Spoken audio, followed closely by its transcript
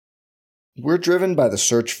We're driven by the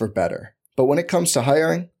search for better. But when it comes to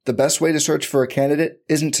hiring, the best way to search for a candidate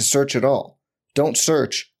isn't to search at all. Don't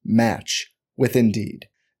search, match with Indeed.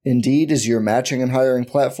 Indeed is your matching and hiring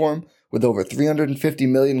platform with over 350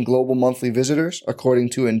 million global monthly visitors,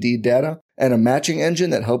 according to Indeed data, and a matching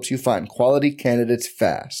engine that helps you find quality candidates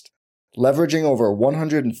fast. Leveraging over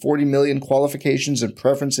 140 million qualifications and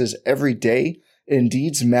preferences every day,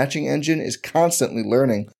 Indeed's matching engine is constantly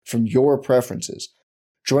learning from your preferences.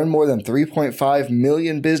 Join more than 3.5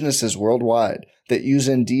 million businesses worldwide that use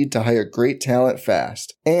Indeed to hire great talent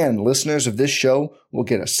fast. And listeners of this show will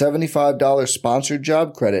get a $75 sponsored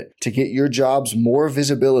job credit to get your jobs more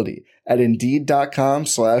visibility at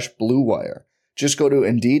Indeed.com/Blue Wire. Just go to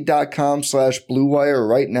Indeed.com/Blue Wire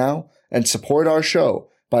right now and support our show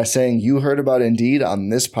by saying you heard about Indeed on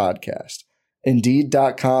this podcast.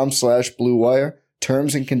 Indeed.com/Blue Wire.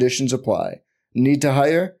 Terms and conditions apply. Need to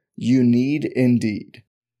hire? You need Indeed.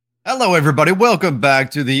 Hello, everybody. Welcome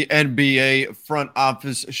back to the NBA Front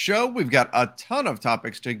Office Show. We've got a ton of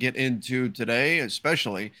topics to get into today,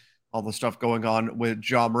 especially all the stuff going on with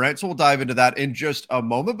Ja Morant. So we'll dive into that in just a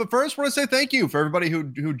moment. But first, I want to say thank you for everybody who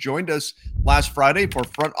joined us last Friday for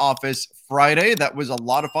Front Office Friday. That was a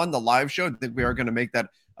lot of fun. The live show, I think we are going to make that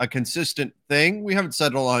a consistent thing. We haven't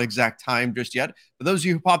settled on exact time just yet. For those of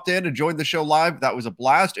you who popped in and joined the show live, that was a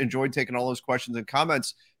blast. Enjoyed taking all those questions and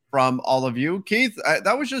comments from all of you. Keith,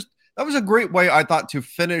 that was a great way, I thought, to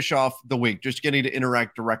finish off the week, just getting to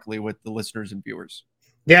interact directly with the listeners and viewers.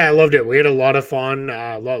 Yeah, I loved it. We had a lot of fun,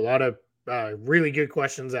 a lot of really good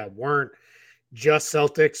questions that weren't just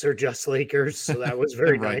Celtics or just Lakers. So that was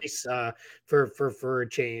very Right. nice for a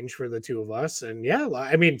change for the two of us. And yeah,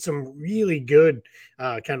 I mean, some really good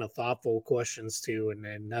kind of thoughtful questions too.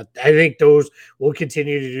 And I think those we'll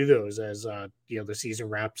continue to do those as the season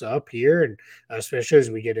wraps up here, and especially as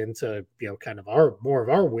we get into kind of more of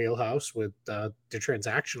our wheelhouse with the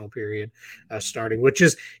transactional period starting, which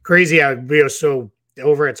is crazy. So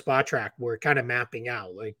over at Spot Track, we're kind of mapping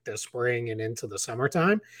out like the spring and into the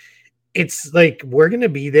summertime. It's like we're going to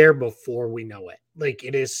be there before we know it. Like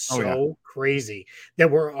it is so crazy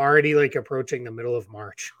that we're already like approaching the middle of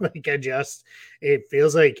March. Like it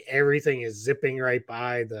feels like everything is zipping right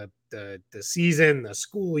by the season, the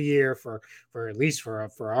school year for at least for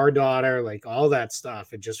our daughter, like all that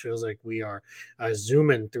stuff. It just feels like we are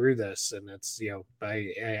zooming through this, and it's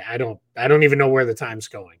I don't even know where the time's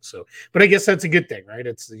going. So, but I guess that's a good thing, right?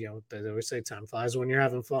 It's they always say time flies when you're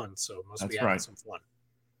having fun. So it must be having some fun.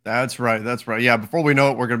 That's right. Yeah. Before we know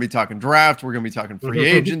it, we're going to be talking draft. We're going to be talking free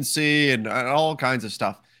agency and all kinds of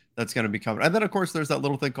stuff that's going to be coming. And then, of course, there's that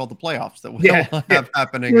little thing called the playoffs that we'll have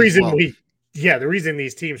happening as well. The reason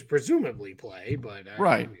these teams presumably play, but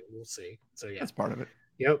we'll see. So, yeah. That's part of it.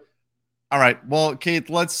 Yep. All right. Well, Keith,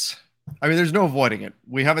 there's no avoiding it.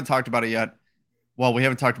 We haven't talked about it yet. Well, we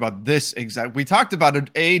haven't talked about this exact. We talked about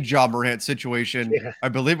a Ja Morant situation. Yeah. I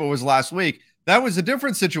believe it was last week. That was a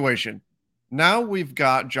different situation. Now we've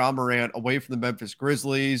got Ja Morant away from the Memphis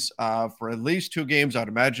Grizzlies for at least 2 games. I'd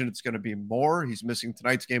imagine it's going to be more. He's missing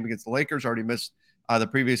tonight's game against the Lakers. Already missed the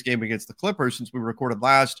previous game against the Clippers since we recorded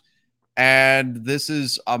last. And this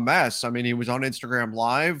is a mess. I mean, he was on Instagram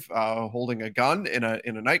Live holding a gun in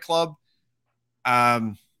a nightclub.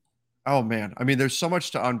 Oh, man. I mean, there's so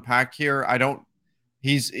much to unpack here.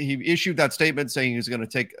 He issued that statement saying he's going to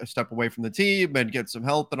take a step away from the team and get some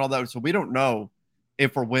help and all that. So we don't know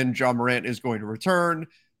if or when Ja Morant is going to return.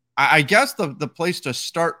 I guess the place to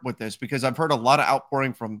start with this, because I've heard a lot of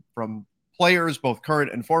outpouring from players, both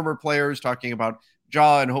current and former players, talking about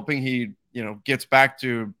Ja and hoping he, gets back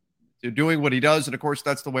to doing what he does. And of course,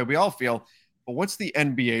 that's the way we all feel. But what's the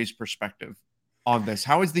NBA's perspective on this?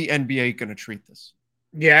 How is the NBA going to treat this?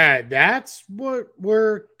 Yeah, that's what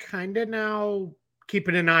we're kind of now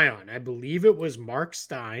keeping an eye on. I believe it was Mark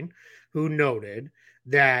Stein who noted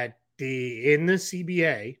that in the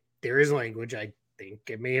CBA, there is language. I think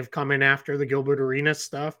it may have come in after the Gilbert Arenas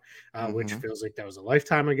stuff, which feels like that was a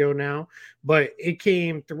lifetime ago now, but it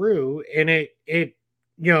came through, and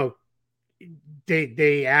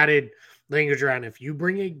they added language around if you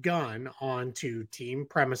bring a gun onto team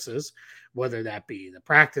premises, whether that be the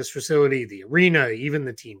practice facility, the arena, even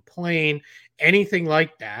the team plane, anything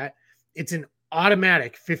like that, it's an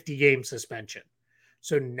automatic 50-game suspension.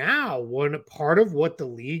 So now one part of what the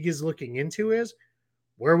league is looking into is,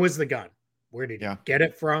 where was the gun? Where did you get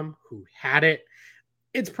it from? Who had it?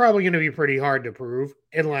 It's probably going to be pretty hard to prove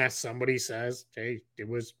unless somebody says, hey, it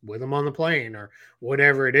was with him on the plane or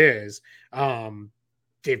whatever it is.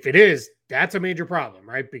 if it is, that's a major problem,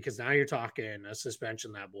 right? Because now you're talking a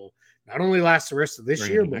suspension that will not only last the rest of this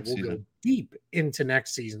year, but will go deep into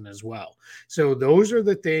next season as well. So those are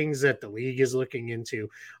the things that the league is looking into.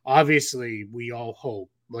 Obviously, we all hope,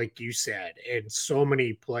 like you said, and so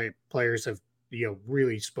many players have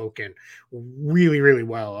really spoken really, really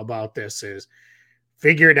well about this, is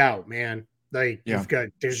figure it out, man. Like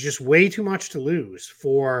there's just way too much to lose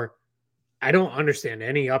for. I don't understand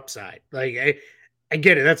any upside. Like I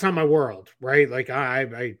get it. That's not my world, right? Like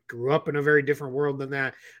I grew up in a very different world than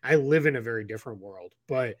that. I live in a very different world,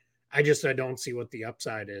 but I don't see what the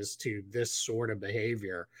upside is to this sort of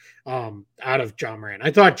behavior out of John Morant.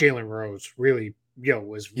 I thought Jalen Rose really,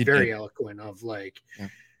 was very eloquent of like,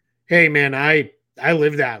 hey man, I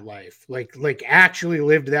lived that life, like actually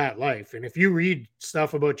lived that life. And if you read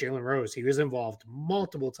stuff about Jalen Rose, he was involved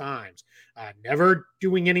multiple times, never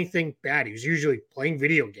doing anything bad. He was usually playing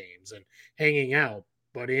video games and hanging out,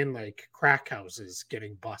 but in like crack houses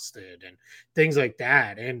getting busted and things like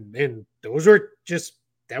that. And those were just,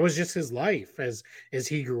 that was just his life as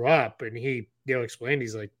he grew up. And he, explained,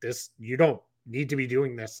 he's like, this, you don't need to be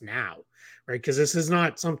doing this now, right? Because this is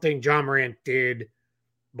not something John Morant did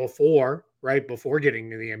before, right? Before getting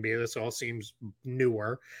to the NBA. This all seems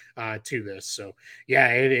newer to this. So yeah,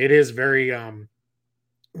 it is very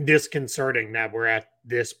disconcerting that we're at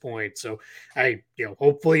this point. So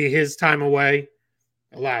hopefully his time away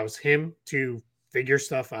allows him to figure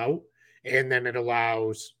stuff out, and then it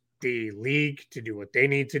allows the league to do what they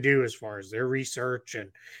need to do as far as their research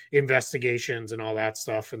and investigations and all that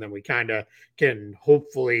stuff. And then we kind of can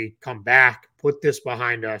hopefully come back, put this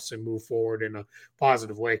behind us, and move forward in a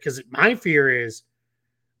positive way. Because my fear is,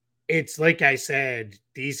 it's like I said,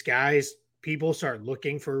 these guys, people start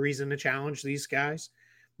looking for a reason to challenge these guys,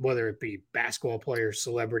 whether it be basketball players,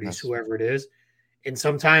 celebrities, whoever it is. And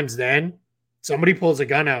sometimes then somebody pulls a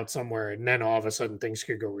gun out somewhere, and then all of a sudden things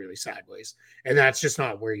could go really sideways. And that's just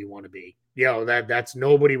not where you want to be. That's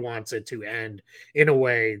nobody wants it to end in a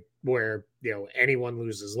way where, anyone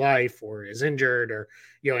loses life or is injured or,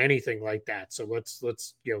 anything like that. So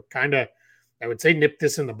let's, kind of, I would say nip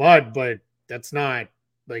this in the bud, but that's not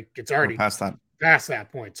like, it's already past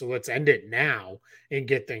that point. So let's end it now and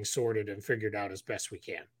get things sorted and figured out as best we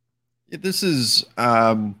can. This is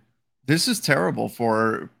terrible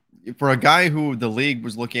for a guy who the league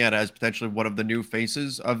was looking at as potentially one of the new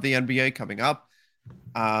faces of the NBA coming up,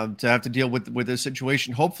 to have to deal with this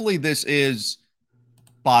situation. Hopefully this is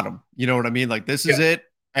bottom. You know what I mean? Like this is it.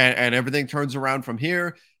 And everything turns around from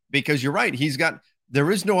here, because you're right.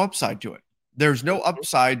 There is no upside to it. There's no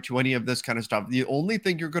upside to any of this kind of stuff. The only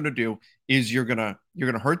thing you're going to do is you're going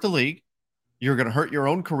to hurt the league. You're going to hurt your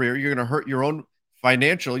own career. You're going to hurt your own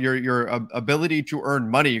financial, your ability to earn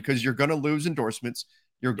money, because you're going to lose endorsements.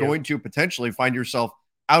 You're going to potentially find yourself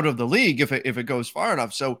out of the league if it goes far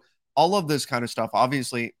enough. So all of this kind of stuff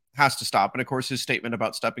obviously has to stop. And of course, his statement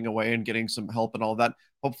about stepping away and getting some help and all that,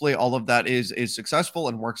 hopefully all of that is successful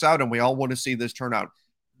and works out. And we all want to see this turn out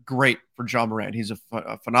great for John Morant. He's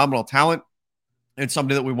a phenomenal talent and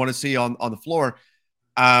somebody that we want to see on the floor.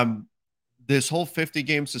 This whole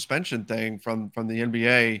 50-game suspension thing from the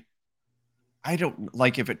NBA, I don't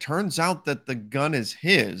like, if it turns out that the gun is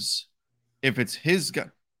his, if it's his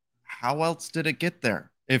gun, how else did it get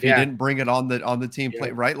there? If he didn't bring it on the team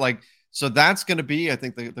plate, right? Like, so that's going to be, I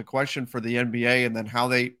think, the question for the NBA, and then how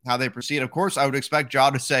they proceed. Of course, I would expect Ja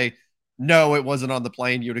to say, no, it wasn't on the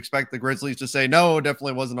plane. You'd expect the Grizzlies to say, no, it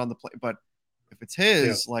definitely wasn't on the plane. But if it's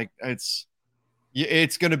his, like,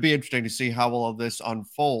 it's going to be interesting to see how all of this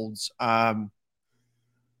unfolds. Not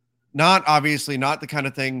the kind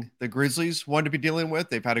of thing the Grizzlies want to be dealing with.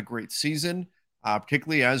 They've had a great season,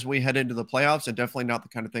 particularly as we head into the playoffs, and definitely not the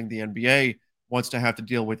kind of thing the NBA wants to have to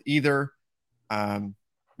deal with either. Man,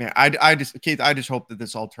 I just hope that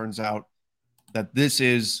this all turns out that this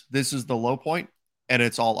is the low point and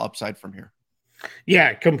it's all upside from here.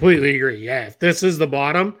 Yeah, completely agree. Yeah, if this is the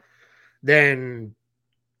bottom, then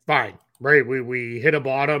fine, right? We hit a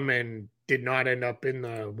bottom and did not end up in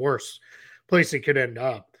the worst place it could end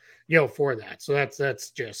up, for that. So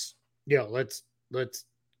that's just, let's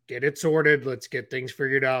get it sorted. Let's get things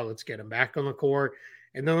figured out. Let's get them back on the court,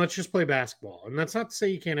 and then let's just play basketball. And that's not to say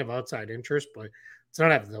you can't have outside interest, but let's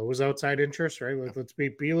not have those outside interests, right? Let's be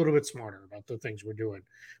a little bit smarter about the things we're doing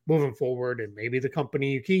moving forward, and maybe the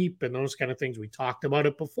company you keep and those kind of things. We talked about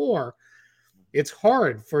it before. It's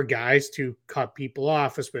hard for guys to cut people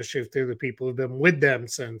off, especially if they're the people who've been with them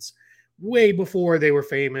since way before they were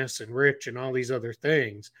famous and rich and all these other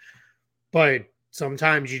things. But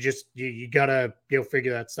sometimes you gotta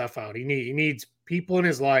figure that stuff out. He needs people in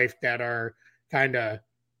his life that are kind of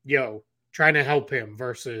trying to help him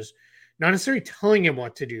versus not necessarily telling him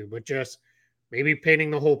what to do, but just maybe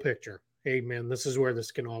painting the whole picture. Hey, man, this is where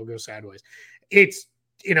this can all go sideways.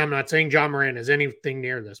 I'm not saying John Morant is anything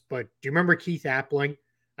near this, but do you remember Keith Appling?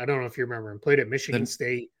 I don't know if you remember him. Played at Michigan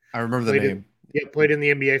State. I remember the name. Played in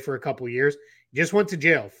the NBA for a couple of years. Just went to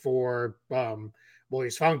jail for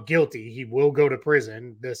he's found guilty. He will go to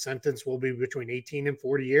prison. The sentence will be between 18 and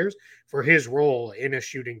 40 years for his role in a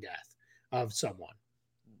shooting death of someone.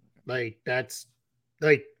 That's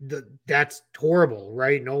horrible,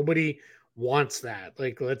 right? Nobody wants that.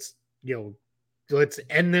 Let's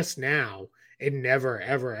end this now and never,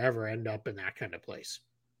 ever, ever end up in that kind of place.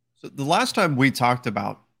 So the last time we talked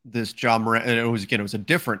about this John Morant, and it was a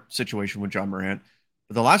different situation with John Morant.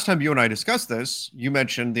 But the last time you and I discussed this, you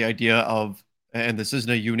mentioned the idea of, and this isn't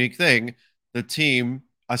a unique thing, the team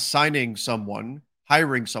assigning someone,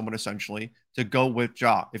 hiring someone essentially to go with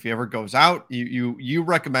Ja. If he ever goes out, you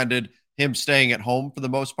recommended him staying at home for the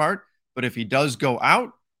most part. But if he does go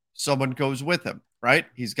out, someone goes with him, right?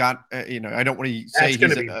 He's got, I don't want to say that's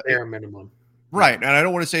going to be bare minimum. Right. And I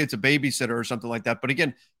don't want to say it's a babysitter or something like that. But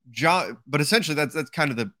again, but essentially that's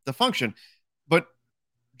kind of the function. But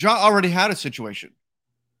Ja already had a situation.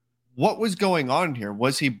 What was going on here?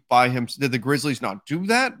 Was he by him? Did the Grizzlies not do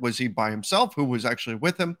that? Was he by himself? Who was actually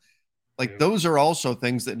with him? Those are also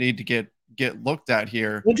things that need to get looked at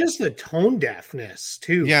here. Well, just the tone deafness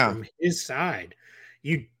too from his side.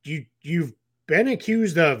 You've been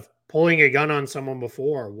accused of pulling a gun on someone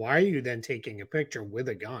before. Why are you then taking a picture with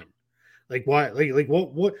a gun? What?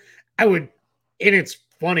 What? I would, and it's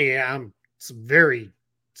funny. I'm very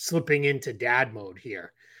slipping into dad mode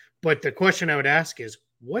here, but the question I would ask is,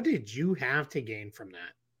 what did you have to gain from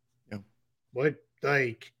that? Yeah. What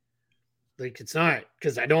it's not,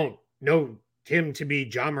 because I don't know him to be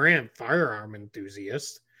John Morant firearm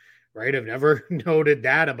enthusiast, right? I've never noted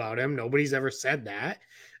that about him. Nobody's ever said that.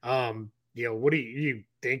 What do you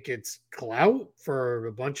think? It's clout for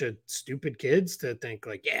a bunch of stupid kids to think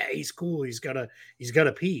yeah, he's cool. He's got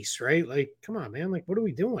a piece, right? Come on, man. What are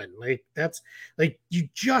we doing? That's you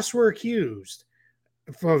just were accused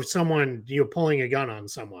for someone, pulling a gun on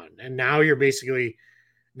someone. And now you're basically,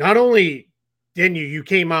 not only then you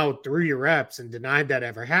came out through your reps and denied that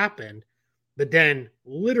ever happened, but then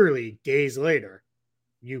literally days later,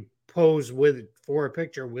 you pose for a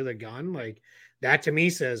picture with a gun. That to me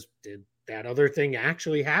says, did that other thing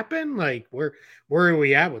actually happen? Where are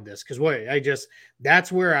we at with this? Because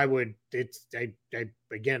that's where I would,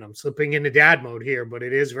 again, I'm slipping into dad mode here, but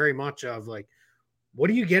it is very much of what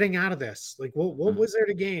are you getting out of this? What was there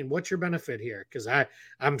to gain? What's your benefit here? Because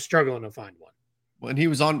I'm struggling to find one. When he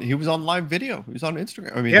was on live video, he was on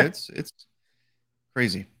Instagram. I mean, it's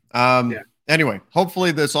crazy. Anyway,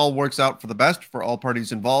 hopefully this all works out for the best for all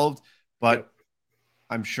parties involved. But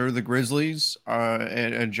I'm sure the Grizzlies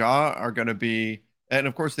and Ja are going to be, and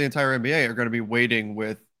of course the entire NBA are going to be waiting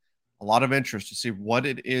with a lot of interest to see what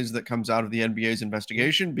it is that comes out of the NBA's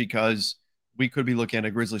investigation, because we could be looking at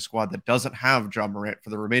a Grizzlies squad that doesn't have John Morant for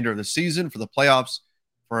the remainder of the season, for the playoffs,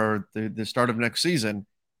 for the start of next season,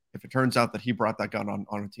 if it turns out that he brought that gun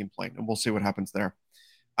on a team plane. And we'll see what happens there.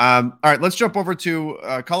 All right, let's jump over to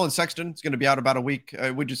Colin Sexton. It's going to be out about a week.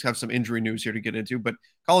 We just have some injury news here to get into, but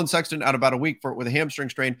Colin Sexton out about a week with a hamstring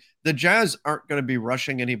strain. The Jazz aren't going to be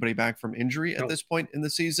rushing anybody back from injury at this point in the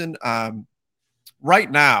season.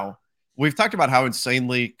 Right now, we've talked about how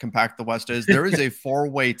insanely compact the West is. There is a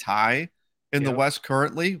four-way tie in the West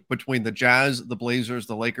currently between the Jazz, the Blazers,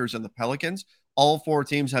 the Lakers, and the Pelicans. All four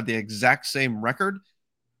teams have the exact same record,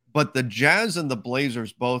 but the Jazz and the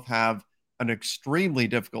Blazers both have an extremely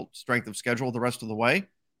difficult strength of schedule the rest of the way.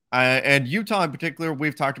 And Utah in particular,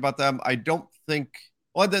 we've talked about them. I don't think,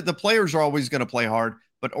 the players are always going to play hard,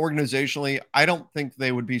 but organizationally, I don't think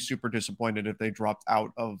they would be super disappointed if they dropped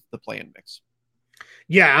out of the play-in mix.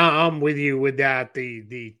 Yeah, I'm with you with that.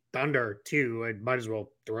 The Thunder too. I might as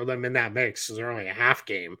well throw them in that mix because they're only a half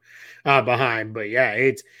game behind. But yeah,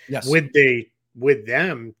 it's with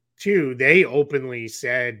them too. They openly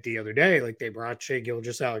said the other day, they brought Shai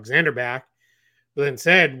Gilgeous-Alexander back, but then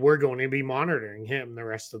said we're going to be monitoring him the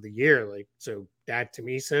rest of the year. So that to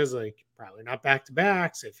me says probably not back to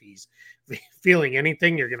backs. If he's feeling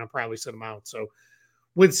anything, you're going to probably send him out. So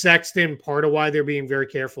with Sexton, part of why they're being very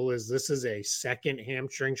careful is this is a second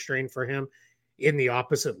hamstring strain for him in the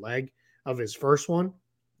opposite leg of his first one.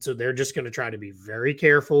 So they're just going to try to be very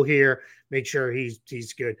careful here, make sure he's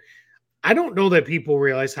good. I don't know that people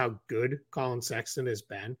realize how good Colin Sexton has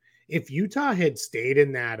been. If Utah had stayed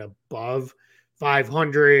in that above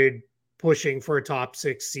 500, pushing for a top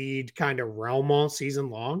 6 seed kind of realm all season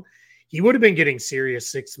long, he would have been getting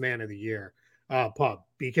serious 6th man of the year pub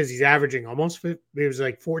because he's averaging almost, it was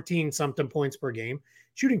like 14 something points per game,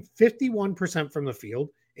 shooting 51% from the field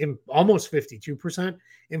and almost 52%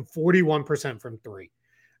 and 41% from three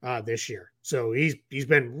this year. So he's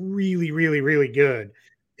been really, really, really good.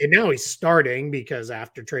 And now he's starting because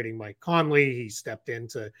after trading Mike Conley, he stepped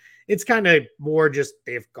into it's kind of more just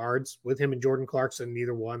they have guards with him and Jordan Clarkson.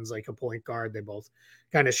 Neither one's like a point guard. They both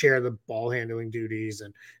kind of share the ball handling duties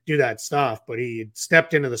and do that stuff. But he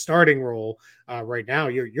stepped into the starting role right now.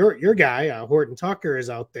 Your guy Horton Tucker is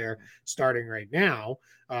out there starting right now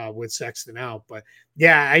with Sexton out. But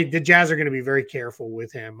yeah, the Jazz are going to be very careful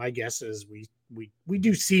with him. My guess is we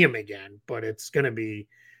do see him again, but it's going to be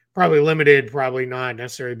probably limited, probably not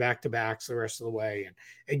necessarily back to backs the rest of the way. And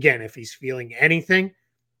again, if he's feeling anything,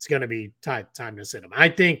 it's going to be time to sit him. I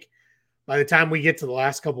think by the time we get to the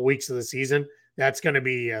last couple weeks of the season, that's going to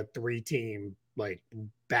be a 3-team like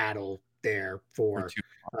battle there for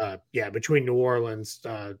between New Orleans,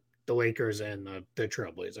 the Lakers, and the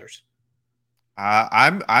Trailblazers.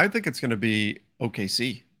 I think it's going to be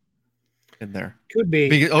OKC in there. Could be.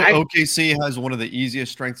 Because OKC has one of the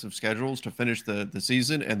easiest strengths of schedules to finish the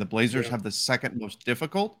season, and the Blazers have the second most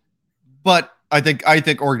difficult. But I think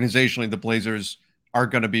organizationally, the Blazers are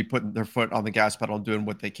going to be putting their foot on the gas pedal and doing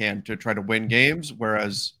what they can to try to win games,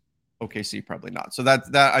 whereas OKC probably not. So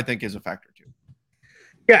that I think is a factor too.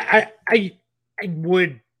 Yeah, I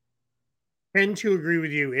would tend to agree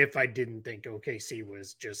with you if I didn't think OKC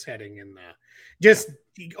was just heading in just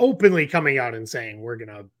openly coming out and saying we're going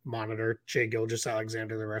to monitor Shai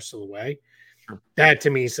Gilgeous-Alexander the rest of the way. Sure. That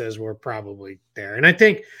to me says we're probably there. And I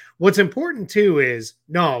think what's important too is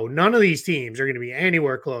none of these teams are going to be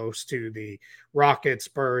anywhere close to the Rockets,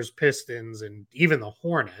 Spurs, Pistons, and even the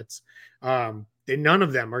Hornets. None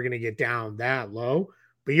of them are going to get down that low,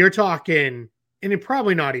 but you're talking, and it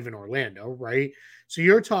probably not even Orlando, right? So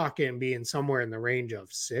you're talking being somewhere in the range of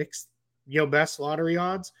 6th, best lottery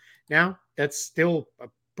odds. Now that's still a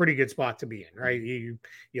pretty good spot to be in, right?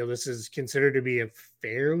 This is considered to be a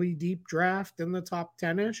fairly deep draft in the top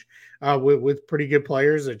 10-ish with pretty good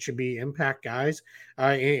players that should be impact guys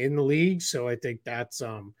in the league. So I think that's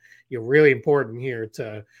really important here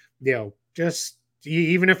to just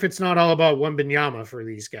even if it's not all about Wembanyama for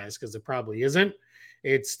these guys, because it probably isn't.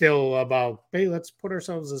 It's still about, hey, let's put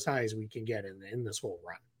ourselves as high as we can get in this whole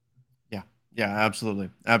run. Yeah, absolutely.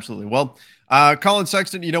 Absolutely. Well, Colin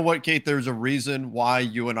Sexton, you know what, Kate, there's a reason why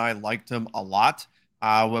you and I liked him a lot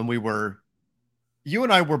when you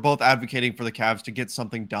and I were both advocating for the Cavs to get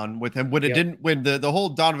something done with him when the whole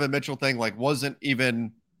Donovan Mitchell thing, wasn't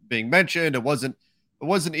even being mentioned. It wasn't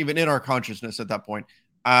even in our consciousness at that point.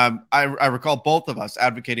 I recall both of us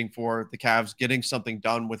advocating for the Cavs getting something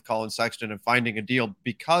done with Colin Sexton and finding a deal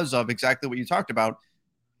because of exactly what you talked about,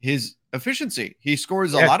 his efficiency. He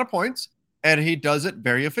scores a lot of points and he does it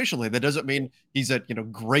very efficiently. That doesn't mean he's a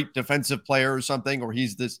great defensive player or something, or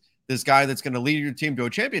he's this guy that's going to lead your team to a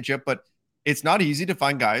championship, but it's not easy to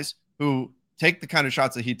find guys who take the kind of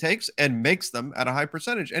shots that he takes and makes them at a high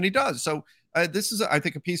percentage, and he does. So this is, I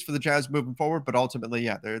think, a piece for the Jazz moving forward, but ultimately,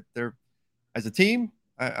 they're as a team,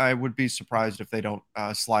 I would be surprised if they don't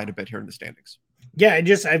slide a bit here in the standings. Yeah,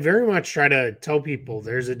 I very much try to tell people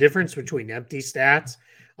there's a difference between empty stats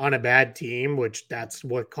on a bad team, which that's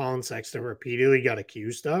what Colin Sexton repeatedly got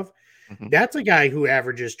accused of. Mm-hmm. That's a guy who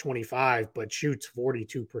averages 25 but shoots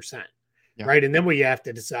 42%, right? And then what you have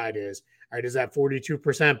to decide is, all right, is that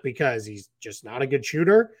 42% because he's just not a good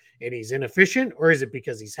shooter and he's inefficient, or is it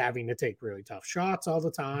because he's having to take really tough shots all the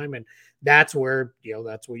time? And that's where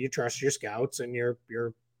that's what you trust your scouts and your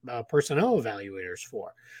personnel evaluators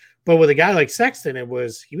for. But with a guy like Sexton, he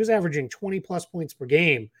was averaging 20 plus points per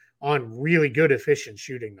game on really good, efficient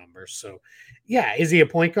shooting numbers. So, yeah, is he a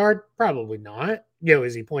point guard? Probably not.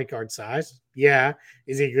 Is he point guard size? Yeah.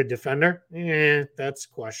 Is he a good defender? That's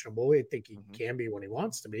questionable. I think he can be when he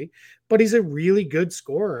wants to be, but he's a really good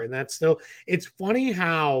scorer. And that's still, it's funny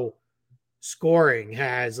how scoring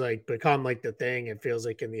has become the thing. It feels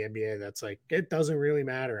like in the NBA that's it doesn't really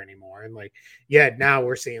matter anymore. And now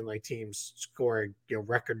we're seeing teams scoring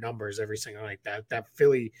record numbers every single night. That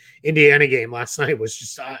Philly Indiana game last night was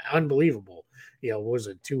just unbelievable. What was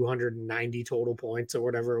it, 290 total points or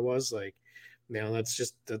whatever it was?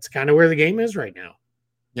 That's kind of where the game is right now.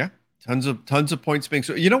 Yeah, tons of points being.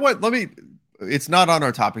 So you know what? It's not on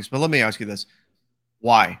our topics, but let me ask you this: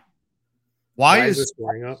 Why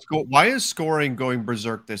is scoring going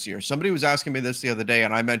berserk this year? Somebody was asking me this the other day,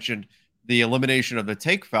 and I mentioned the elimination of the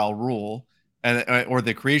take foul rule or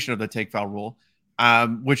the creation of the take foul rule,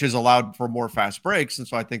 which has allowed for more fast breaks. And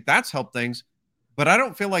so I think that's helped things, but I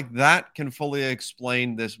don't feel like that can fully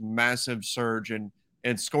explain this massive surge in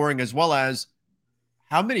scoring, as well as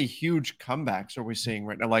how many huge comebacks are we seeing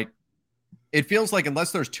right now? Like, it feels like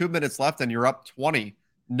unless there's 2 minutes left and you're up 20,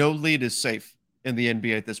 no lead is safe in the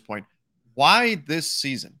NBA at this point. Why this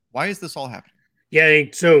season? Why is this all happening? Yeah, I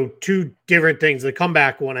think so. Two different things. The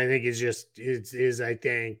comeback one, I think, is I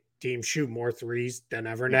think teams shoot more threes than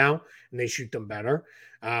ever now, and they shoot them better.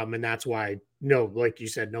 And that's why, no, like you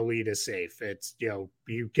said, no lead is safe. It's,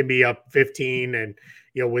 you can be up 15 and,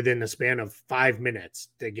 within the span of 5 minutes,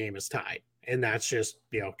 the game is tied. And that's just,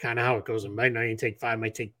 kind of how it goes. It might not even take 5,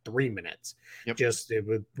 might take 3 minutes, just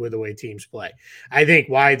with the way teams play. I think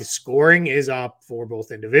why the scoring is up for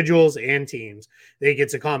both individuals and teams, I think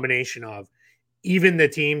it's a combination of even the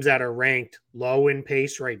teams that are ranked low in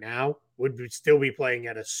pace right now would still be playing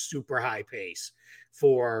at a super high pace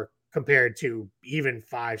compared to even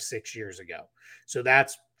 5-6 years ago. So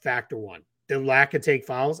that's factor one. The lack of take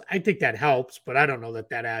fouls, I think that helps, but I don't know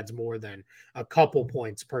that adds more than a couple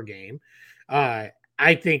points per game. I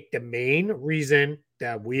think the main reason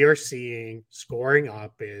that we are seeing scoring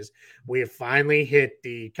up is we have finally hit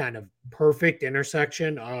the kind of perfect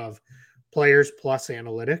intersection of players plus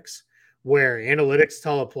analytics, where analytics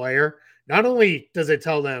tell a player, not only does it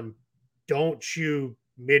tell them don't shoot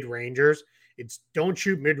mid-rangers, it's don't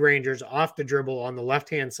shoot mid-rangers off the dribble on the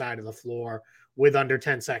left-hand side of the floor with under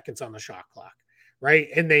 10 seconds on the shot clock, right?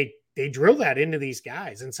 And they drill that into these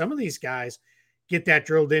guys. And some of these guys get that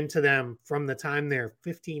drilled into them from the time they're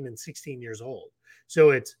 15 and 16 years old.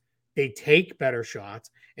 So they take better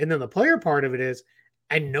shots. And then the player part of it is,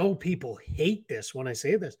 I know people hate this when I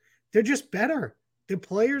say this, they're just better. The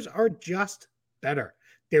players are just better.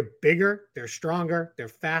 They're bigger, they're stronger, they're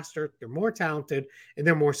faster, they're more talented, and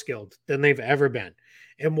they're more skilled than they've ever been.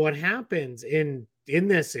 And what happens in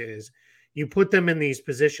this is you put them in these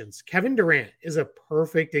positions. Kevin Durant is a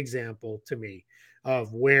perfect example to me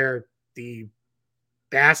of where the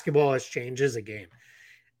basketball has changed as a game.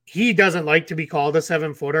 He doesn't like to be called a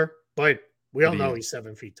 7-footer, but we all know he's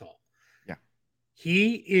 7 feet tall. Yeah.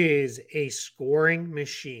 He is a scoring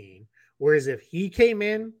machine. Whereas if he came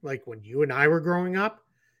in, like when you and I were growing up,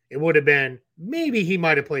 it would have been maybe he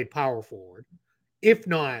might have played power forward. If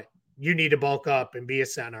not, you need to bulk up and be a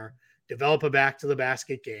center, develop a back to the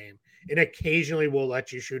basket game, and occasionally we'll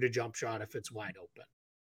let you shoot a jump shot if it's wide open.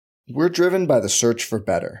 We're driven by the search for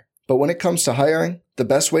better. But when it comes to hiring, the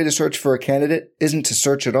best way to search for a candidate isn't to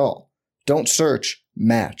search at all. Don't search,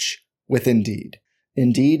 match with Indeed.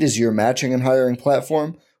 Indeed is your matching and hiring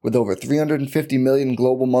platform with over 350 million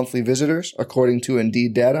global monthly visitors, according to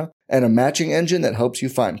Indeed data, and a matching engine that helps you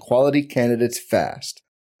find quality candidates fast.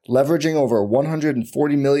 Leveraging over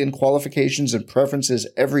 140 million qualifications and preferences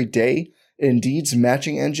every day, Indeed's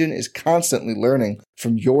matching engine is constantly learning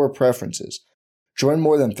from your preferences. Join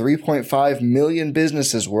more than 3.5 million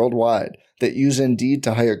businesses worldwide that use Indeed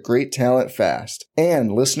to hire great talent fast.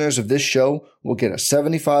 And listeners of this show will get a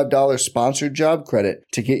 $75 sponsored job credit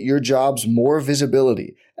to get your jobs more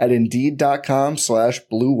visibility at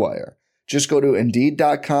Indeed.com/Blue Wire. Just go to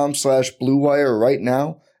Indeed.com/Blue Wire right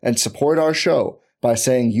now and support our show by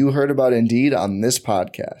saying you heard about Indeed on this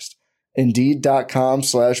podcast.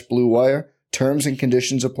 Indeed.com/Blue Wire. Terms and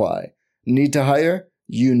conditions apply. Need to hire?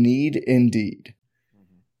 You need Indeed.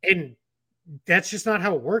 And that's just not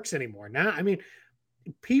how it works anymore. Now, I mean,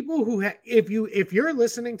 people who if you're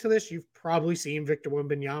listening to this, you've probably seen Victor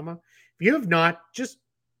Wembanyama. If you have not, just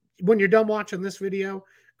when you're done watching this video,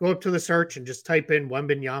 go up to the search and just type in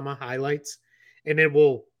Wembanyama highlights, and it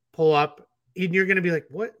will pull up. And you're going to be like,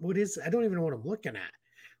 what is? I don't even know what I'm looking at.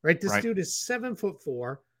 Right? This dude is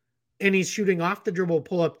 7'4", and he's shooting off the dribble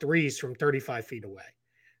pull-up threes from 35 feet away.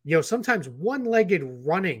 Sometimes one-legged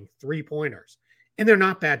running three-pointers, and they're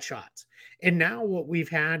not bad shots. And now what we've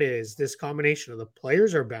had is this combination of the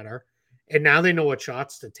players are better, and now they know what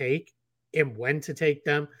shots to take and when to take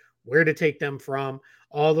them, where to take them from,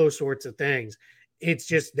 all those sorts of things. It's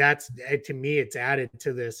just to me, it's added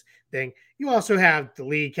to this thing. You also have the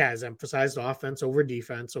league has emphasized offense over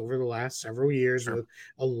defense over the last several years with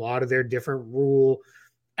a lot of their different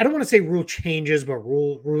I don't want to say rule changes, but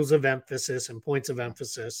rules of emphasis and points of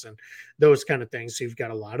emphasis and those kind of things. So you've got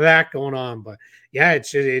a lot of that going on, but yeah,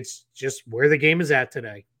 it's just where the game is at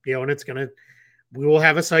today, and we will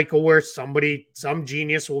have a cycle where some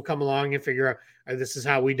genius will come along and figure out this is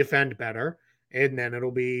how we defend better. And then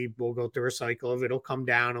we'll go through a cycle of it'll come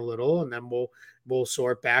down a little, and then we'll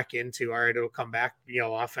sort back into, all right, it'll come back.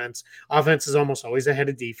 Offense is almost always ahead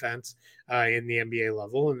of defense in the NBA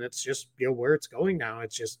level. And it's just, where it's going now.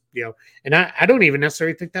 It's just, and I don't even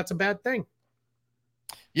necessarily think that's a bad thing.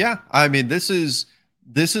 Yeah. I mean, this is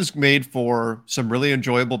made for some really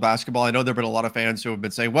enjoyable basketball. I know there've been a lot of fans who have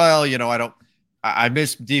been saying, well, I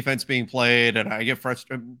miss defense being played, and I get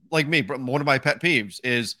frustrated. Like me, one of my pet peeves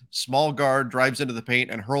is small guard drives into the paint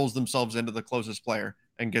and hurls themselves into the closest player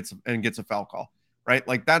and gets a foul call. Right,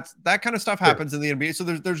 like that kind of stuff happens in the NBA. So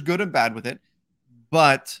there's good and bad with it,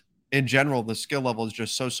 but in general, the skill level is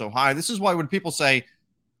just so high. This is why when people say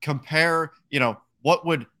compare, what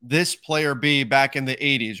would this player be back in the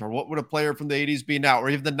 80s, or what would a player from the 80s be now, or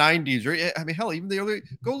even the 90s, or I mean, hell, even the early,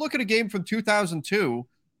 go look at a game from 2002.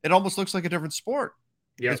 It almost looks like a different sport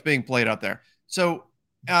that's being played out there. So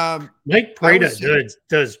Mike Prada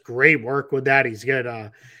does great work with that. He's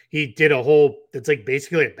got he did a whole, it's like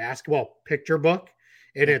basically a basketball picture book,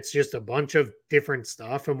 and it's just a bunch of different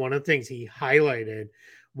stuff. And one of the things he highlighted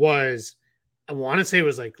was, I want to say it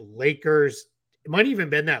was like Lakers, it might even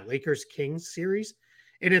been that Lakers Kings series.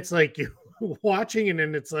 And it's like you're watching it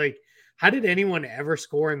and it's like, how did anyone ever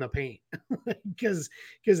score in the paint? Because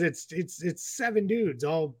it's seven dudes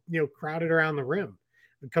all crowded around the rim,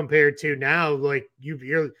 compared to now, like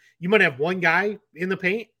you might have one guy in the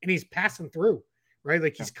paint and he's passing through, right?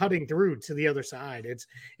 Like he's cutting through to the other side. It's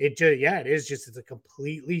a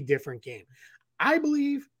completely different game. I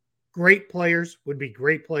believe great players would be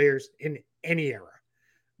great players in any era,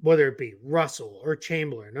 whether it be Russell or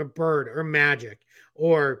Chamberlain or Bird or Magic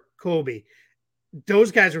or Kobe.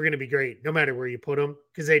 Those guys are going to be great no matter where you put them,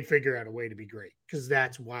 because they'd figure out a way to be great, because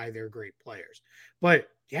that's why they're great players. But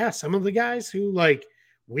yeah, some of the guys who like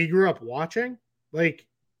we grew up watching, like,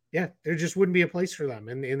 yeah, there just wouldn't be a place for them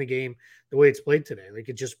in the game the way it's played today. Like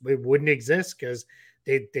it wouldn't exist, because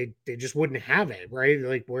they just wouldn't have it, right?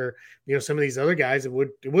 Like where some of these other guys, it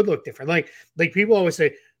would look different. Like people always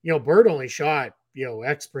say, Bird only shot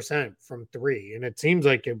X% from three, and it seems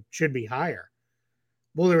like it should be higher.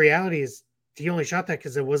 Well, the reality is he only shot that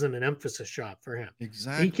because it wasn't an emphasis shot for him.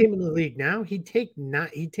 Exactly. He came in the league now, he'd take 9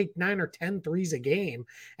 or 10 threes a game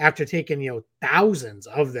after taking thousands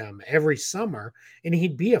of them every summer, and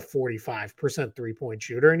he'd be a 45% 3-point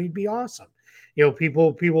shooter, and he'd be awesome.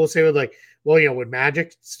 People will say, like, well, would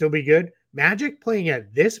Magic still be good? Magic playing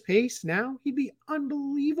at this pace now, he'd be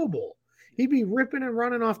unbelievable. He'd be ripping and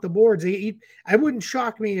running off the boards. I wouldn't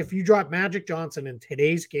shock me if you drop Magic Johnson in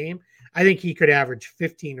today's game. I think he could average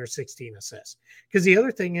 15 or 16 assists. Because the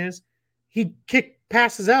other thing is, he'd kick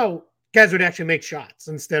passes out, guys would actually make shots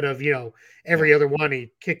instead of, every other one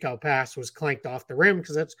he kick out pass was clanked off the rim,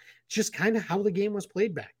 because that's just kind of how the game was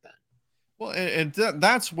played back then. Well, and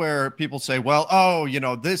that's where people say, well,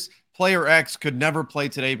 this player X could never play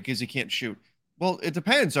today because he can't shoot. Well, it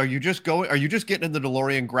depends. Are you just getting in the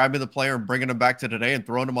DeLorean, grabbing the player and bringing him back to today and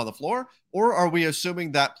throwing him on the floor? Or are we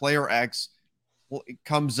assuming that player X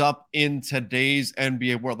comes up in today's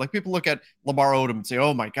NBA world? Like people look at Lamar Odom and say,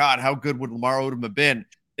 oh my God, how good would Lamar Odom have been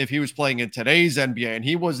if he was playing in today's NBA? And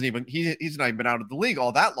he's not even been out of the league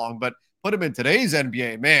all that long, but put him in today's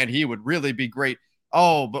NBA, man, he would really be great.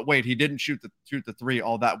 Oh, but wait, he didn't shoot the three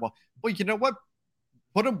all that well. Well, you know what?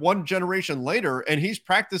 Put him one generation later, and he's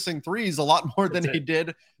practicing threes a lot more than he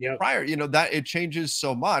did prior. That it changes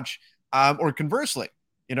so much. Or conversely,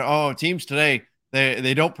 teams today,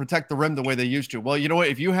 they don't protect the rim the way they used to. Well, you know what?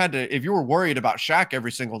 If you were worried about Shaq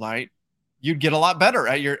every single night, you'd get a lot better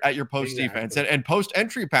at your post defense and post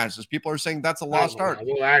entry passes. People are saying that's a lost art.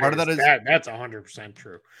 Well, part of that is that's 100%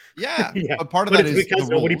 true. Yeah, but part of that is because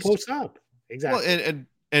nobody posts up. Exactly. Well,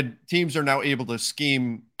 and teams are now able to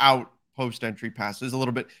scheme out post entry passes a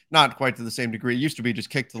little bit, not quite to the same degree. It used to be just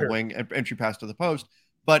kick to the wing, entry pass to the post.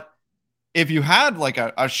 But if you had like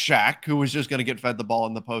a Shaq who was just going to get fed the ball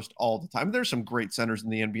in the post all the time, there's some great centers in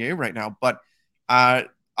the NBA right now, but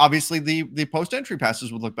obviously the post entry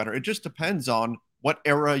passes would look better. It just depends on what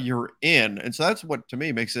era you're in. And so that's what to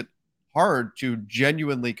me makes it hard to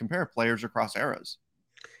genuinely compare players across eras.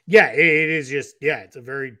 Yeah, it is just, it's a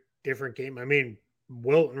very different game. I mean,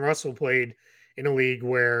 Wilt and Russell played in a league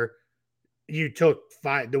where you took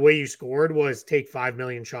the way you scored was take 5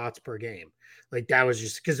 million shots per game. Like that was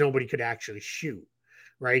just because nobody could actually shoot,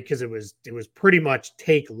 right? Because it was pretty much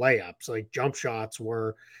take layups. Like jump shots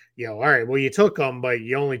were, all right, well, you took them, but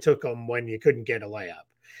you only took them when you couldn't get a layup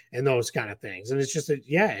and those kind of things. And it's just,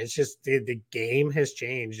 it's just the game has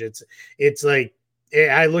changed. It's like,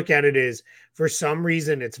 I look at it as, for some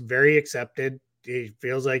reason, it's very accepted. It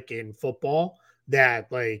feels like in football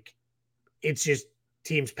that like, it's just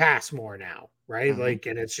teams pass more now, right? Mm-hmm. Like,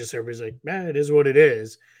 and it's just, everybody's like, man, it is what it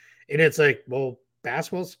is. And it's like, well,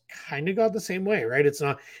 basketball's kind of got the same way, right? It's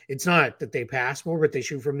not that they pass more, but they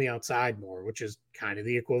shoot from the outside more, which is kind of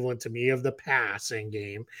the equivalent to me of the passing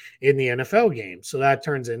game in the NFL game. So that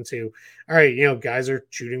turns into, all right, guys are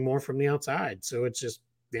shooting more from the outside. So it's just,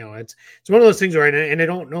 it's one of those things, right? And I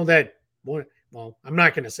don't know that, well, I'm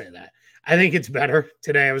not going to say that. I think it's better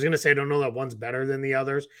today. I was going to say, I don't know that one's better than the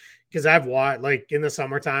others because I've watched, like in the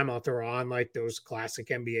summertime, I'll throw on like those classic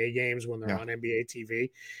NBA games when they're on NBA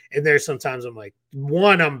TV. And there's sometimes I'm like,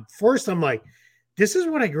 I'm like, this is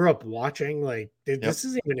what I grew up watching. Like, this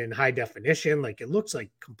isn't even in high definition. Like, it looks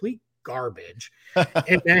like complete garbage.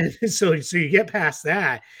 And then, so you get past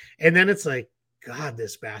that. And then it's like, God,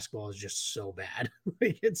 this basketball is just so bad.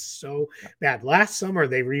 Like, it's so bad. Last summer,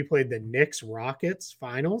 they replayed the Knicks Rockets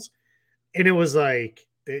finals. And it was like,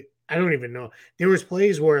 I don't even know. There was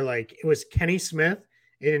plays where like it was Kenny Smith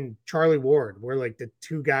and Charlie Ward were like the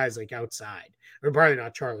two guys like outside. Or probably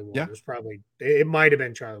not Charlie Ward. It was probably, it might have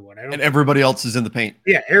been Charlie Ward. I don't and everybody else is in the paint.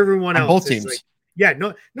 Yeah, everyone on else both is teams. like, yeah,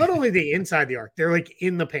 not only the inside the arc, they're like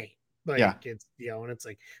in the paint. Like it's, and it's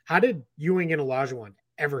like, how did Ewing and Olajuwon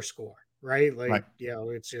ever score? Right. Like,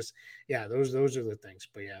 it's just, those are the things.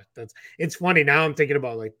 But it's funny. Now I'm thinking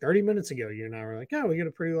about like 30 minutes ago, you and I were like, oh, we got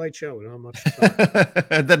a pretty light show. We don't have much to talk.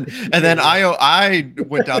 and then I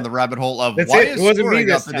went down the rabbit hole of why is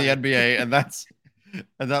scoring up in the NBA.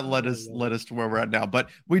 And that led us to where we're at now. But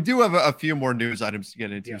we do have a few more news items to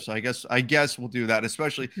get into. So I guess we'll do that,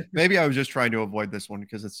 especially maybe I was just trying to avoid this one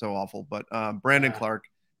because it's so awful. But Brandon Clark,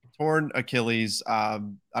 torn Achilles,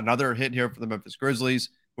 another hit here for the Memphis Grizzlies,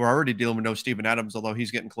 who are already dealing with no Steven Adams, although he's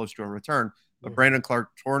getting close to a return. But Brandon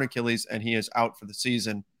Clark, torn Achilles, and he is out for the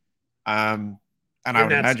season. And I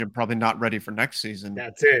would imagine probably not ready for next season.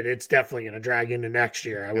 That's it. It's definitely going to drag into next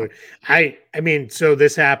year. I mean, so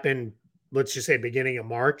this happened, let's just say beginning of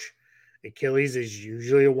March. Achilles is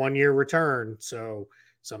usually a 1-year return. So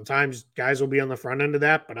sometimes guys will be on the front end of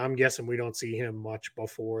that, but I'm guessing we don't see him much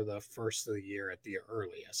before the first of the year at the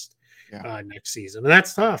earliest next season. And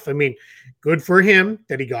that's tough. I mean, good for him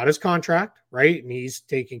that he got his contract, right? And he's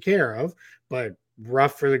taken care of, but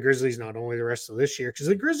rough for the Grizzlies, not only the rest of this year, because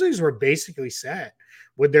the Grizzlies were basically set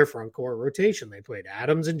with their front court rotation. They played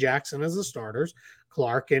Adams and Jackson as the starters,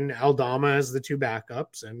 Clark and Aldama as the two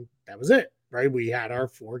backups, and that was it. Right. We had our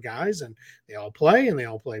 4 guys and they all play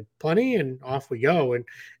plenty and off we go. And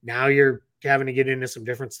now you're having to get into some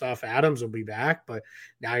different stuff. Adams will be back, but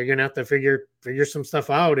now you're going to have to figure some stuff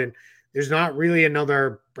out. And there's not really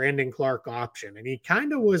another Brandon Clark option. And he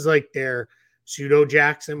kind of was like their pseudo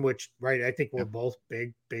Jackson, which, right, I think we're both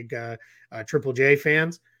big Triple J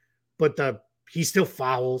fans, but he still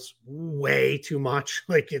fouls way too much.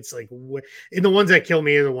 Like it's like, and the ones that kill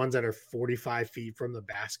me are the ones that are 45 feet from the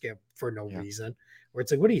basket for no reason. Where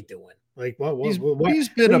it's like, what are you doing? Like, he's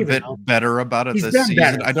been a bit better about it this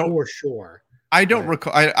season. For sure. I don't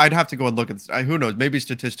recall. I'd have to go and look at. Who knows? Maybe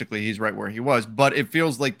statistically he's right where he was, but it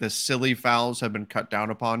feels like the silly fouls have been cut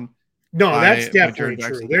down upon. No, that's definitely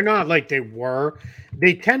true. They're not like they were.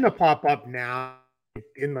 They tend to pop up now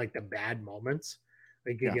in like the bad moments,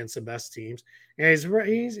 like against the best teams. And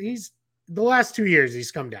he's the last 2 years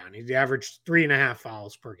he's come down. He's averaged 3.5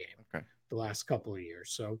 fouls per game. Okay. The last couple of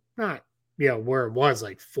years, so not where it was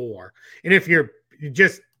like 4. And if you're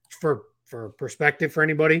just for perspective for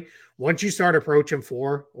anybody, once you start approaching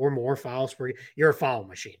 4 or more fouls per, you're a foul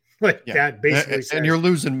machine. Like that basically says, and you're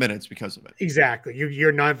losing minutes because of it. Exactly.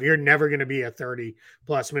 You're never going to be a 30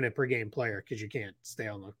 plus minute per game player because you can't stay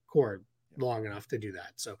on the court long enough to do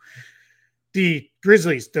that. So the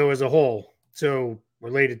Grizzlies, though, as a whole, so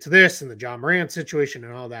related to this and the John Morant situation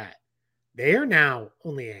and all that, they are now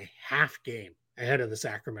only a half game ahead of the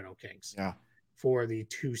Sacramento Kings for the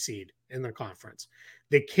 2 seed in the conference.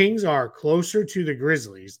 The Kings are closer to the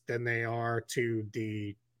Grizzlies than they are to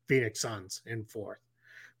the Phoenix Suns in 4th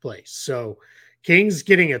place. So Kings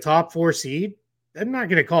getting a top 4 seed, I'm not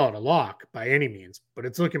going to call it a lock by any means, but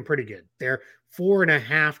it's looking pretty good. They're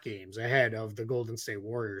 4.5 games ahead of the Golden State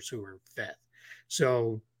Warriors, who are in 5th.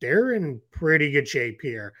 So they're in pretty good shape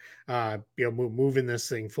here, moving this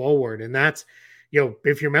thing forward. And that's,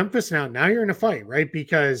 if you're Memphis now you're in a fight, right?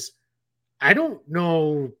 Because I don't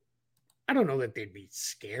know that they'd be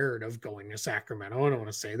scared of going to Sacramento. I don't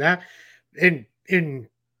want to say that. And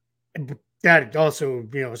that also,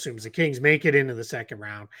 assumes the Kings make it into the second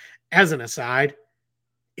round. As an aside,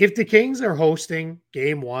 if the Kings are hosting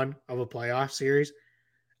game 1 of a playoff series,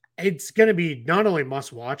 it's going to be not only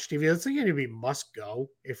must-watch TV, it's going to be must-go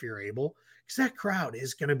if you're able, because that crowd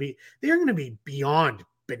is going to be – they're going to be beyond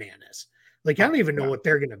bananas. Like, I don't even know what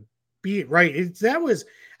they're going to be, right?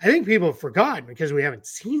 I think people have forgotten because we haven't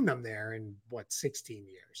seen them there in, 16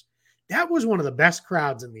 years. That was one of the best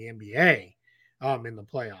crowds in the NBA in the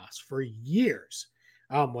playoffs for years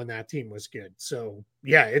when that team was good. So,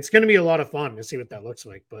 it's going to be a lot of fun to see what that looks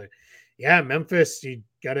like. But, Memphis, they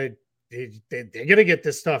got to get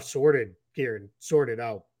this stuff sorted here and sorted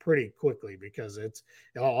out pretty quickly because it's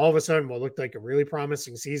all of a sudden what looked like a really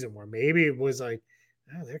promising season where maybe it was like,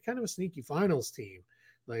 oh, they're kind of a sneaky finals team.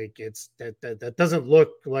 Like it's that doesn't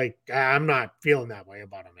look like I'm not feeling that way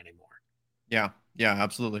about them anymore. Yeah,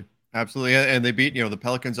 absolutely. Absolutely. And they beat, the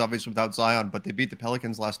Pelicans obviously without Zion, but they beat the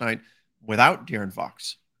Pelicans last night without De'Aaron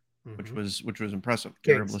Fox, which was impressive.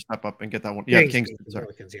 They were able to step up and get that one. Yeah, the Kings. Sorry.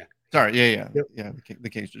 Pelicans, yeah. Sorry, yeah. Yep. Yeah, the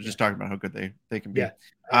Kings. Just talking about how good they can be. Yeah.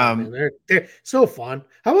 Man, they're so fun.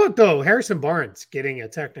 How about though Harrison Barnes getting a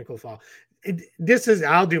technical foul?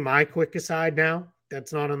 I'll do my quick aside now.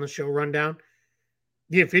 That's not on the show rundown.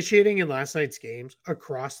 The officiating in last night's games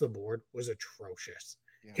across the board was atrocious.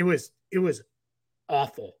 Yeah. It was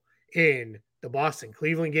awful. In the Boston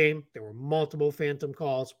Cleveland game, there were multiple phantom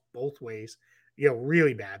calls both ways.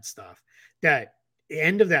 Really bad stuff. That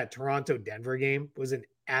end of that Toronto Denver game was an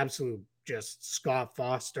absolute just Scott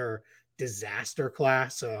Foster disaster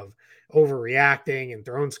class of overreacting and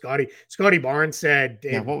throwing Scotty Barnes said,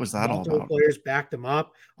 what was that all about? Players backed him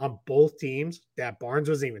up on both teams that Barnes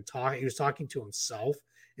wasn't even talking. He was talking to himself,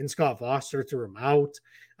 and Scott Foster threw him out.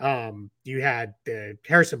 You had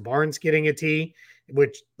Harrison Barnes getting a tee,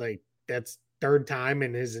 which like that's third time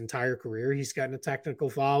in his entire career he's gotten a technical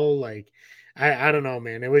foul. Like I don't know,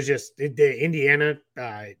 man. It was just the Indiana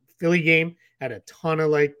Philly game had a ton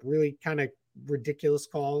of like really kind of ridiculous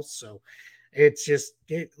calls. So it's just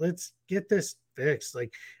let's get this fixed.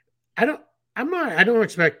 Like I don't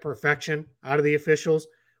expect perfection out of the officials.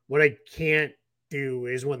 What I can't do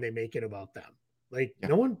is when they make it about them. Like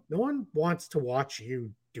no one wants to watch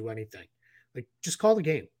you do anything. Like just call the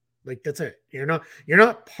game. Like that's it. You're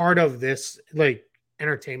not part of this like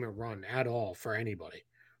entertainment run at all for anybody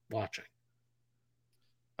watching.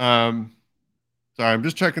 Sorry, I'm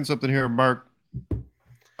just checking something here, Mark.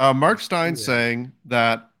 Mark Stein saying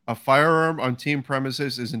that a firearm on team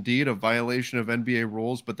premises is indeed a violation of NBA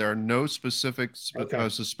rules, but there are no specific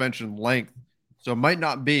suspension length. So it might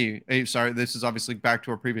not be sorry, this is obviously back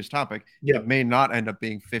to our previous topic. Yeah. It may not end up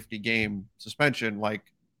being 50-game suspension like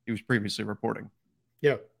he was previously reporting.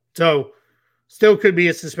 Yeah. So still could be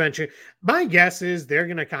a suspension. My guess is they're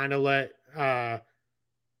going to kind of let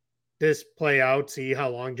this play out, see how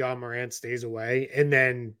long John Morant stays away. And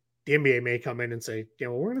then the NBA may come in and say, we're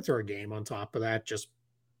going to throw a game on top of that just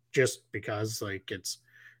because like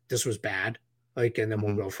this was bad. Like, and then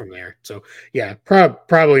we'll go from there. So yeah,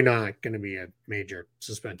 probably not going to be a major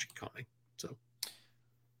suspension coming. So.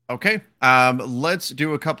 Okay. Let's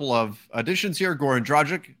do a couple of additions here. Goran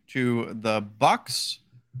Dragic to the Bucks.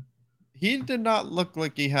 He did not look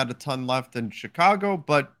like he had a ton left in Chicago,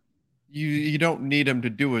 but you don't need him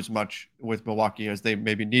to do as much with Milwaukee as they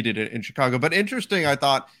maybe needed it in Chicago. But interesting, I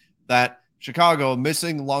thought that Chicago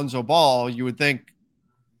missing Lonzo Ball, you would think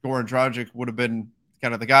Goran Dragic would have been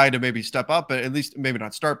kind of the guy to maybe step up, at least maybe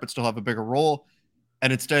not start, but still have a bigger role.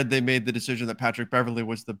 And instead they made the decision that Patrick Beverley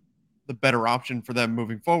was the better option for them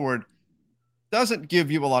moving forward. Doesn't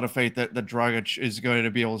give you a lot of faith that Dragic is going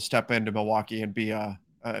to be able to step into Milwaukee and be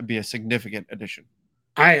a significant addition.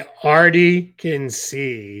 I already can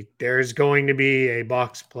see there's going to be a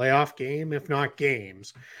Bucks playoff game, if not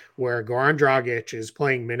games, where Goran Dragic is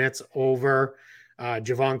playing minutes over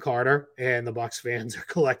Javon Carter, and the Bucks fans are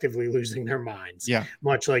collectively losing their minds. Yeah,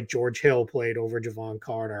 much like George Hill played over Javon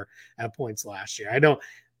Carter at points last year.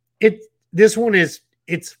 This one is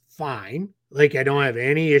fine. Like I don't have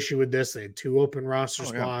any issue with this. They had 2 open roster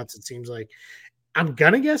spots. It seems like I'm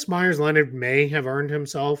gonna guess Myers Leonard may have earned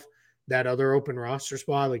himself that other open roster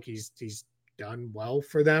spot. Like he's done well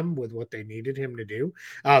for them with what they needed him to do.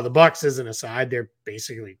 The Bucks, as an aside, they're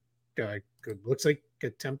basically looks like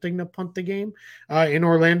attempting to punt the game in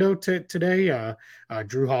Orlando today.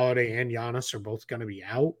 Drew Holiday and Giannis are both going to be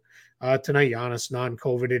out tonight. Giannis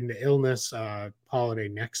non-COVID illness, Holiday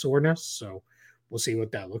neck soreness. So we'll see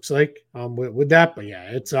what that looks like with that. But yeah,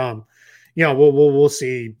 it's we'll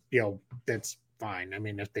see. That's fine. I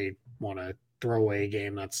mean, if they want to throw away a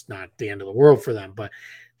game, that's not the end of the world for them. But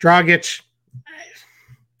Dragic,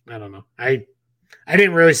 I don't know. I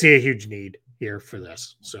didn't really see a huge need here for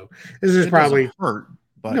this. So this is probably hurt,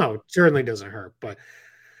 but no, it certainly doesn't hurt, but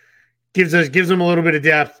gives him a little bit of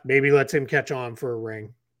depth, maybe lets him catch on for a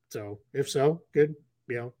ring. So if so, good.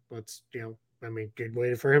 Let's good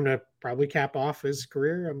way for him to probably cap off his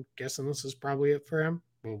career. I'm guessing this is probably it for him.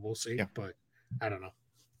 We'll see, but I don't know.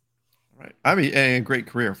 Right. I mean, a great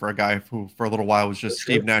career for a guy who for a little while was just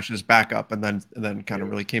Steve Nash's backup and then kind of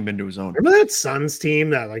really came into his own. Remember that Suns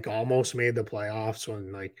team that like almost made the playoffs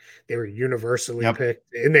when like they were universally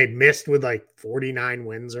picked and they missed with like 49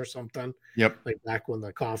 wins or something. Yep. Like back when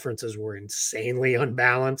the conferences were insanely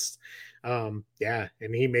unbalanced. Yeah,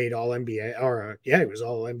 and he made all NBA, or he was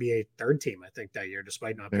all NBA third team, I think, that year,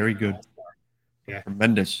 despite not Very being an good. all-star. Yeah,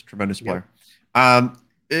 Tremendous player.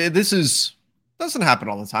 This doesn't happen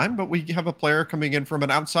all the time, but we have a player coming in from an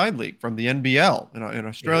outside league, from the NBL in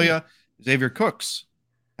Australia. Xavier Cooks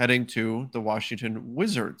heading to the Washington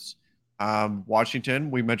Wizards. Washington,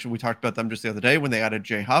 we talked about them just the other day when they added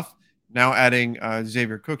Jay Huff. Now adding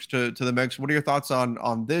Xavier Cooks to the mix. What are your thoughts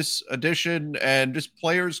on this addition and just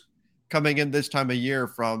players coming in this time of year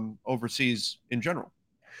from overseas in general?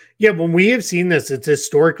 Yeah, when we have seen this, it's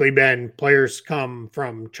historically been players come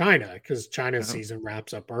from China because China's season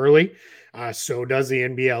wraps up early. So does the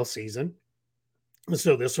NBL season.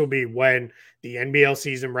 So this will be when the NBL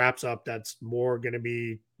season wraps up. That's more going to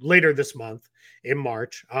be later this month in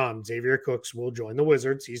March. Xavier Cooks will join the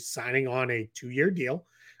Wizards. He's signing on a 2-year deal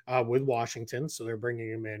with Washington. So they're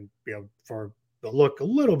bringing him in, for the look a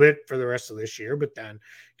little bit for the rest of this year, but then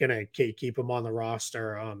gonna keep him on the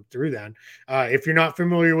roster through then. If you're not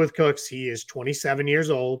familiar with Cooks, he is 27 years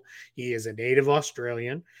old. He is a native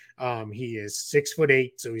Australian. He is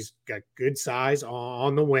 6'8", so he's got good size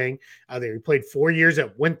on the wing. He played 4 years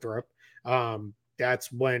at Winthrop.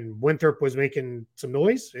 That's when Winthrop was making some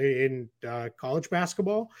noise in college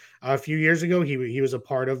basketball. A few years ago, he was a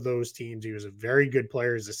part of those teams. He was a very good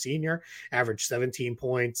player as a senior, averaged 17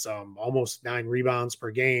 points, almost 9 rebounds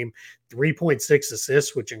per game, 3.6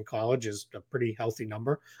 assists, which in college is a pretty healthy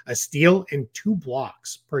number, a steal, and 2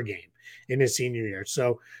 blocks per game in his senior year.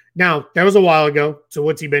 So now that was a while ago. So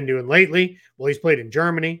what's he been doing lately? Well, he's played in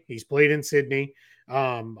Germany. He's played in Sydney,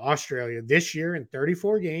 Australia this year in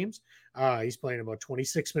 34 games. He's playing about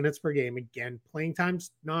 26 minutes per game. Again, playing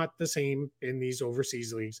time's not the same in these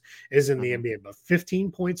overseas leagues as in the NBA, but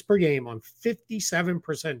 15 points per game on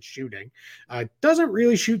 57% shooting. Doesn't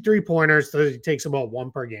really shoot 3-pointers. He takes about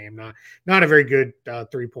 1 per game. Not a very good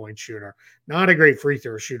 3-point shooter. Not a great free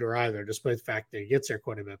throw shooter either, despite the fact that he gets there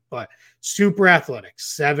quite a bit. But super athletic.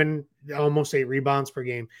 7, almost 8 rebounds per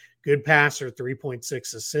game. Good passer,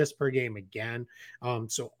 3.6 assists per game again.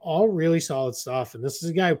 So all really solid stuff. And this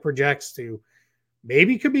is a guy who projects to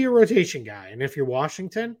maybe could be a rotation guy. And if you're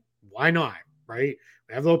Washington, why not? Right?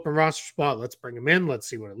 We have the open roster spot. Let's bring him in. Let's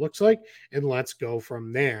see what it looks like. And let's go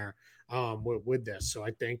from there with this. So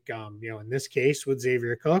I think, in this case with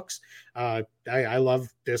Xavier Cooks, I love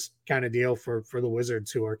this kind of deal for the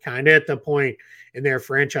Wizards, who are kind of at the point in their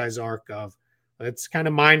franchise arc of, it's kind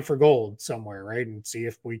of mine for gold somewhere, right? And see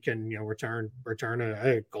if we can, return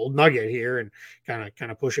a gold nugget here and kind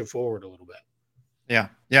of push it forward a little bit. Yeah,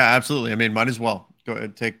 absolutely. I mean, might as well go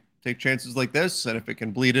ahead, take chances like this, and if it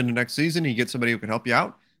can bleed into next season, you get somebody who can help you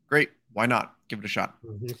out. Great, why not? Give it a shot.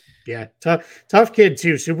 Mm-hmm. Yeah, tough kid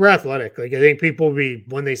too, super athletic. Like I think people will be,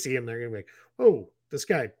 when they see him, they're gonna be like, oh, this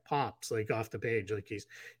guy pops like off the page, like he's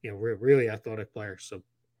really athletic player. So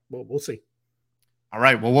we'll see. All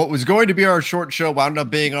right. Well, what was going to be our short show wound up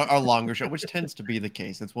being a longer show, which tends to be the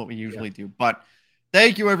case. That's what we usually do. But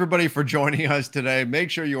thank you, everybody, for joining us today. Make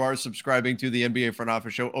sure you are subscribing to the NBA Front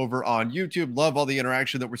Office Show over on YouTube. Love all the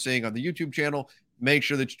interaction that we're seeing on the YouTube channel. Make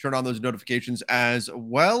sure that you turn on those notifications as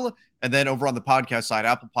well. And then over on the podcast side,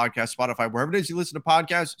 Apple Podcasts, Spotify, wherever it is you listen to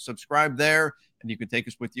podcasts, subscribe there, and you can take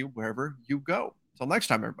us with you wherever you go. Until next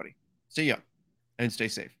time, everybody. See ya, and stay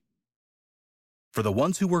safe. For the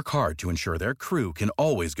ones who work hard to ensure their crew can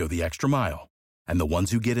always go the extra mile, and the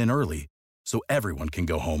ones who get in early so everyone can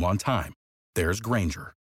go home on time, there's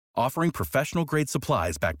Grainger, offering professional-grade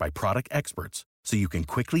supplies backed by product experts so you can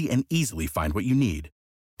quickly and easily find what you need.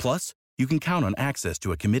 Plus, you can count on access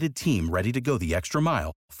to a committed team ready to go the extra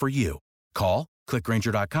mile for you. Call, click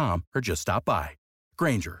Grainger.com, or just stop by.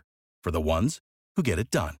 Grainger, for the ones who get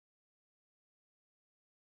it done.